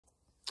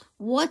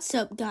What's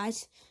up,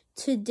 guys?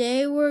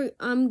 Today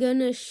I'm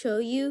gonna show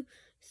you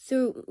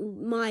through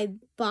my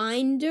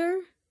binder.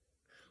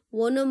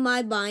 One of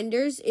my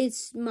binders.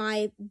 It's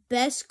my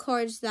best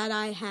cards that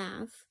I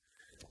have.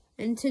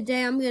 And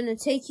today I'm gonna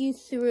take you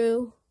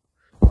through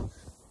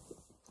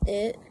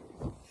it.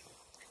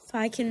 If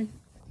I can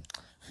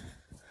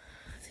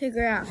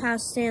figure out how to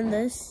stand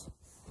this.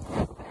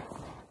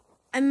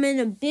 I'm in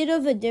a bit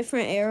of a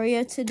different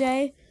area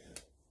today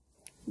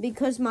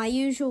because my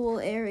usual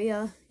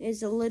area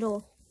is a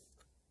little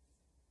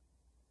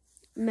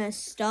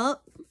messed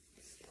up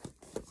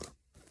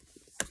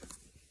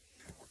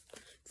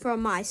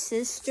from my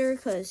sister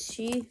because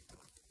she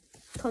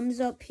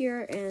comes up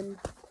here and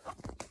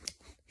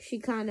she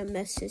kind of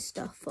messes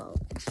stuff up.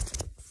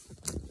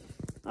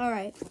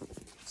 Alright,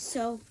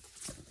 so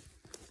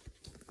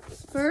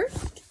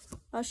first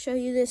I'll show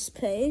you this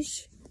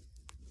page.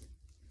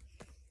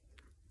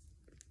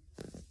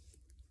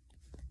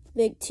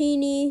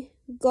 Victini,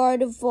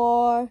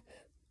 Gardevoir,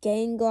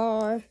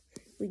 Gengar,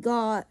 we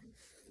got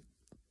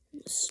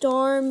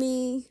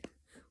Starmie,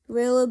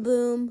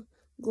 Rillaboom,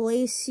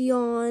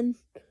 Glaceon,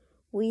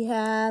 we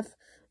have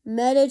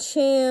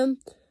Medicham,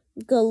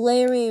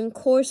 Galarian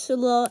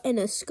Corsola, and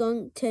a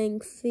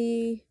Skuntank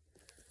Fee.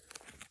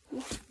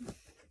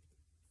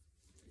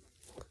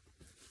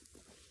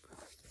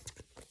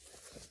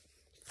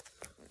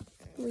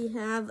 We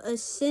have a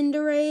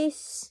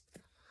Cinderace,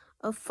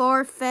 a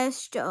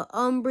Farfetch'd, a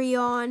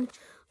Umbreon,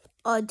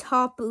 a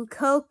Tapu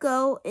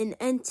Koko, and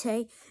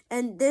Entei.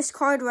 And this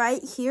card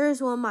right here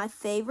is one of my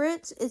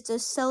favorites. It's a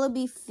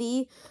Celebi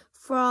Fee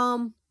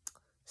from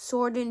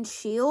Sword and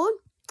Shield.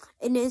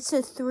 And it's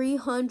a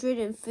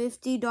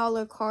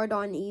 $350 card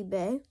on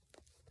eBay.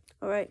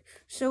 Alright,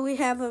 so we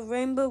have a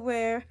Rainbow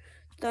Rare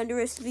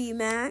Thundurus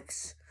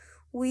VMAX.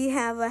 We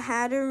have a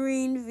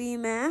Hatterene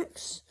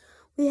VMAX.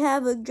 We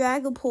have a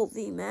Dragapult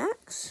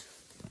VMAX.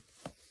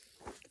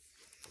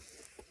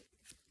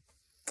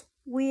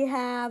 We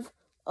have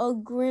a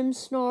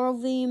Grimmsnarl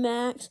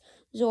VMAX,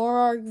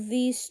 Zoroark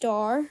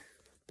V-Star.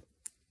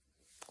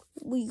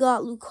 We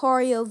got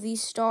Lucario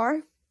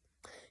V-Star,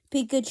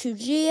 Pikachu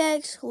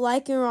GX,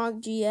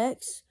 Lycanroc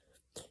GX,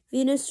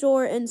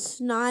 Venusaur and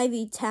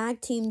Snivy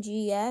Tag Team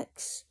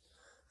GX.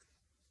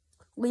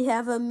 We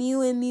have a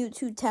Mew and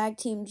Mewtwo Tag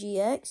Team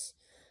GX,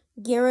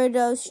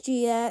 Gyarados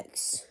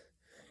GX,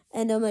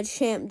 and a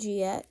Machamp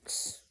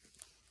GX.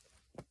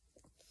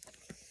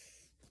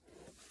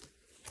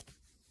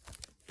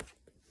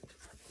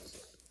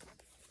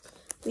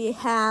 We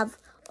have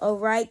a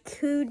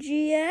Raikou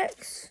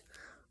GX,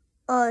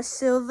 a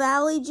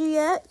Silvally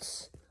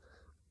GX,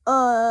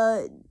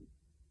 a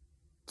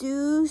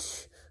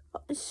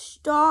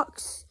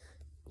Douche-Stocks.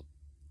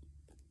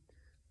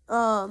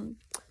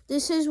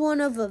 This is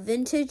one of the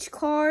vintage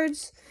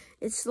cards.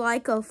 It's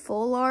like a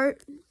full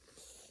art.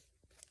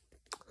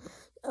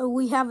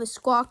 We have a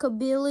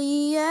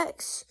Squawkabilly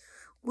EX.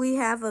 We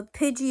have a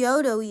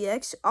Pidgeotto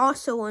EX,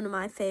 also one of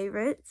my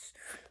favorites.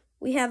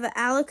 We have an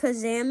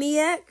Alakazam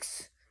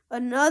EX.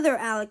 Another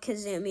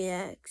Alakazam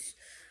EX.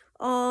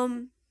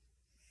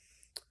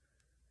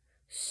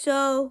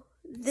 So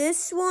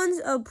this one's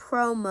a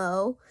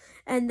promo,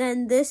 and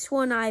then this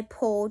one I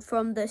pulled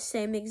from the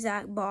same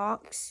exact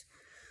box.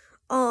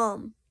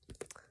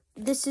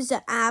 This is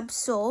an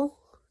Absol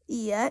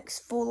EX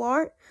full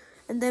art,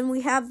 and then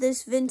we have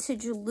this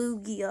vintage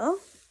Lugia.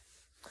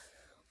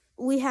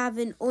 We have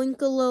an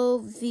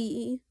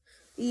Oinkologne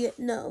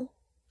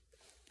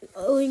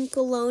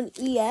Oinkologne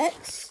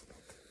EX.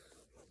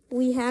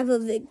 We have a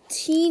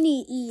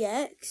Victini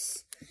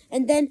EX.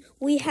 And then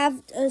we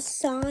have a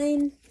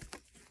Sign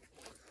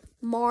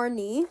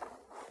Marnie.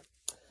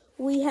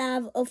 We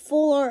have a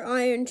Full Art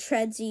Iron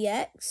Treads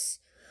EX.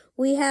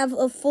 We have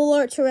a Full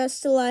Art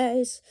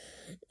Terrestrialized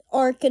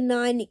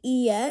Arcanine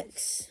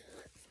EX.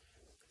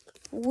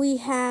 We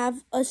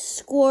have a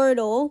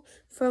Squirtle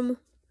from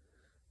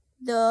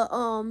the,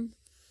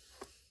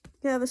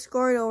 you have a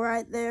Squirtle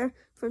right there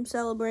from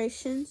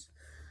Celebrations.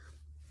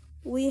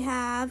 We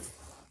have,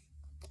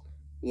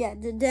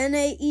 the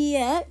Dene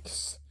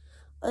EX,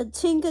 a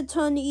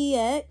Tinkaton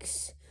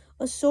EX,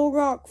 a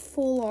Solrock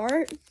Full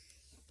Art.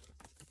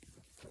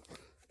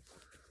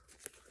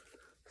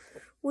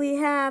 We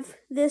have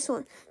this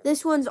one.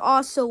 This one's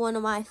also one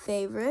of my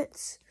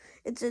favorites.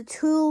 It's a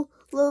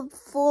Tulip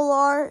Full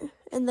Art,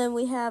 and then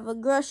we have a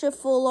Grusha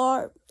Full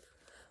Art,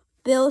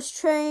 Bill's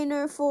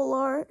Trainer Full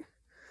Art.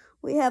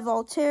 We have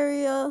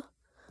Altaria,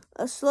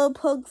 a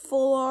Slowpoke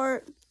Full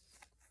Art,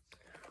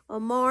 a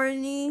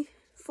Marnie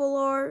Full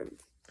Art,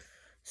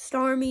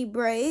 Starmie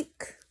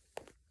Break,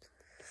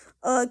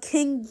 a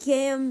King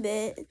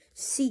Gambit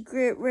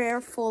Secret Rare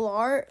Full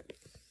Art.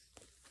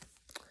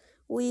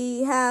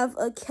 We have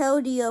a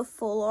Keldeo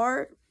Full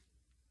Art,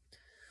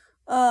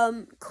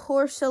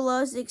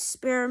 Corsola's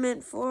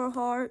Experiment Full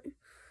Art,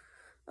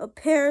 a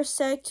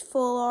Parasect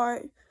Full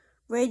Art,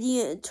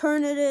 Radiant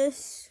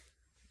Eternatus.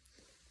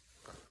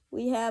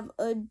 We have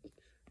a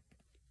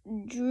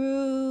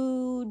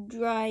Drew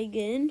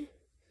Dragon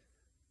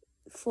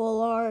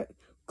Full Art,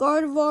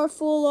 Gardevoir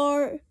Full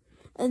Art,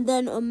 and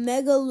then a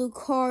Mega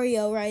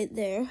Lucario right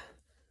there,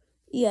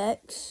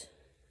 EX.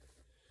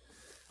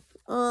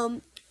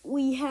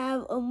 We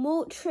have a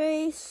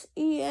Moltres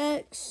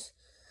EX,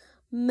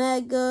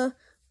 Mega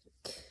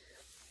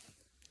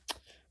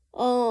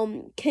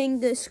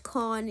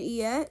Kangaskhan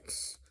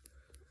EX,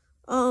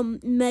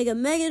 Mega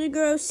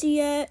Metagross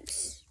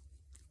EX,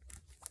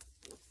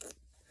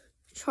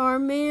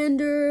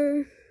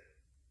 Charmander.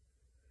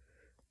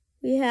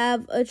 We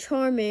have a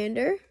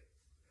Charmander.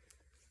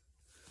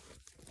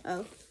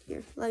 Oh,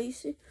 here, let you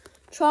see.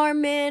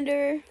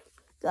 Charmander,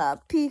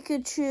 got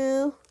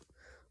Pikachu,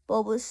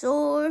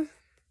 Bulbasaur.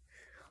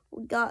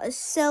 We got a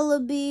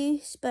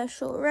Celebi,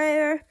 special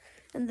rare,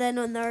 and then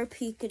another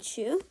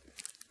Pikachu.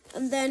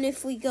 And then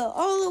if we go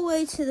all the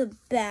way to the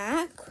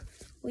back,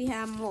 we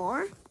have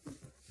more.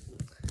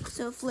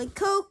 So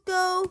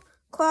Fuecoco,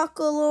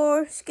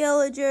 Quaqualor,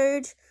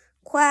 Skeledirge,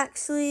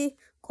 Quaxly,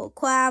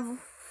 Quaquaval,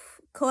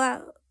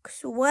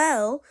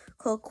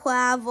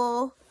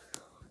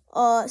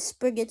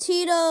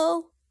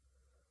 Sprigatito,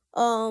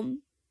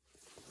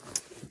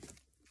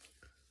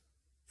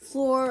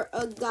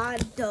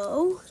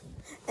 Floragado.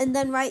 And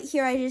then right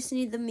here, I just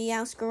need the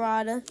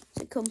Meowscarada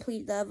to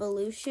complete the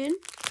evolution.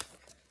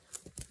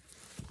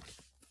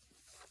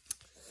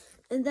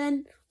 And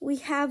then we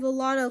have a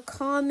lot of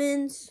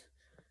commons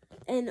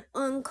and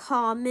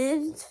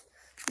uncommons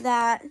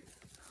that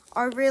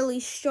are really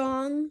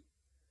strong,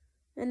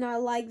 and I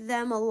like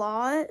them a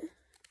lot.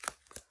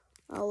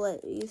 I'll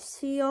let you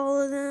see all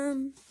of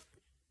them.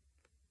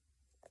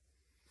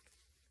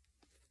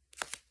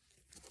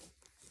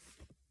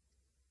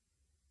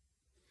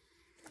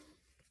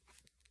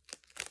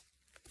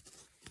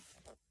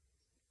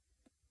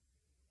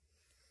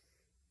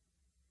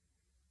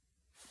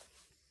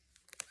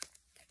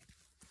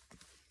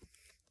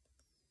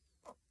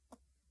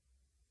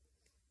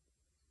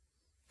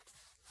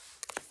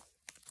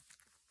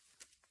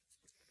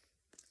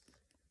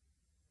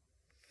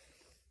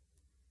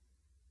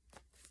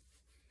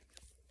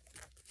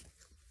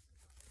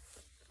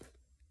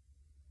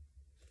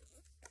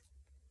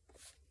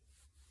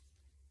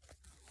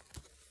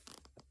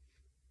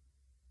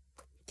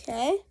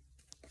 Okay,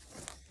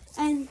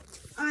 and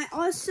I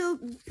also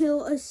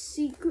built a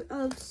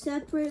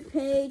separate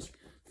page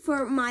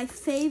for my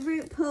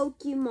favorite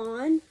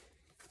Pokemon,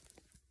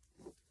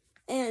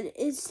 and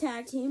it's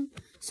tag team.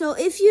 So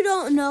if you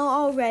don't know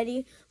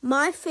already,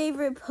 my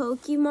favorite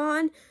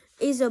Pokemon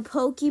is a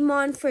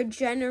Pokemon for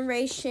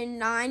Generation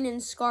 9 in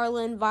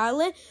Scarlet and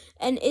Violet,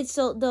 and it's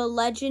the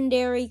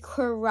legendary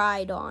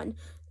Koraidon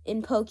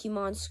in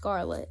Pokemon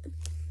Scarlet.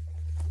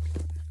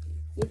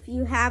 If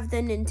you have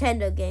the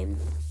Nintendo game,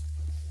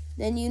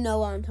 then you know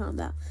what I'm talking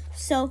about.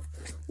 So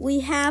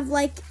we have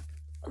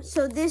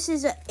so this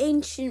is an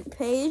ancient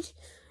page,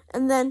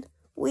 and then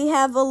we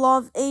have a lot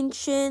of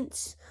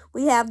ancients.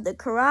 We have the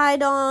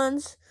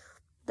Koraidons,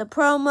 the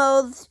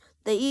promos,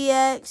 the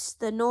EX,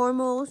 the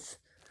normals.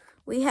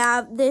 We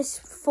have this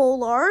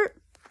full art.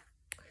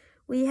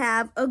 We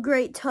have a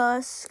Great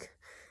Tusk,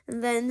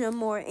 and then the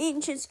more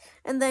ancients,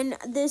 and then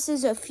this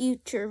is a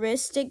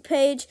futuristic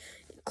page.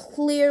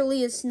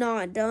 Clearly it's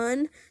not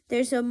done.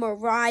 There's a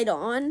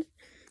Miraidon,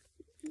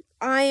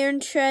 Iron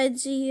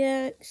Treads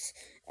EX,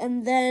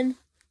 and then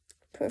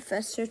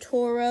Professor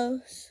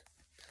Tauros.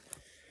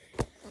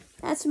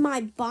 That's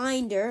my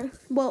binder.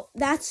 Well,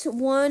 that's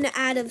 1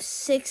 out of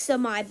 6 of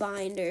my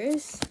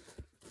binders.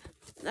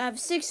 I have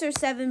 6 or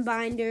 7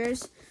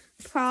 binders,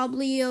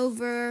 probably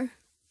over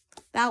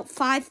about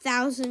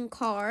 5,000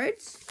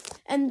 cards.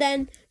 And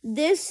then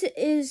this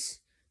is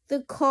the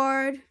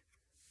card,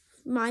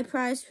 my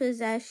prized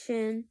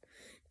possession.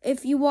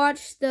 If you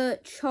watch the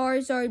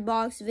Charizard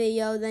box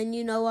video, then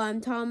you know what I'm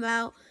talking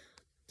about.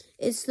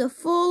 It's the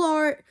full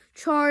art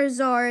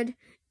Charizard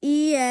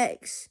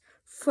EX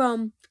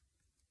from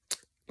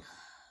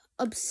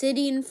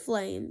Obsidian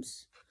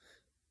Flames.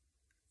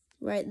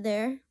 Right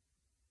there.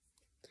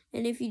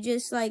 And if you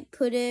just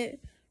put it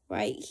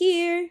right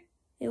here,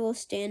 it will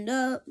stand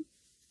up.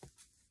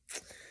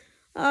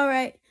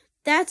 Alright,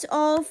 that's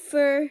all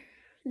for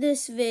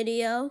this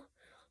video.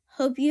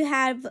 Hope you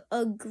have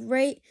a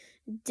great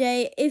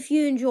day. If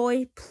you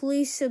enjoy,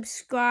 please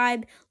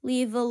subscribe,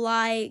 leave a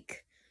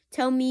like,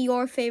 tell me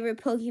your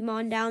favorite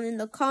Pokemon down in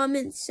the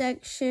comments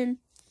section.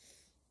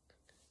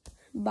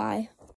 Bye.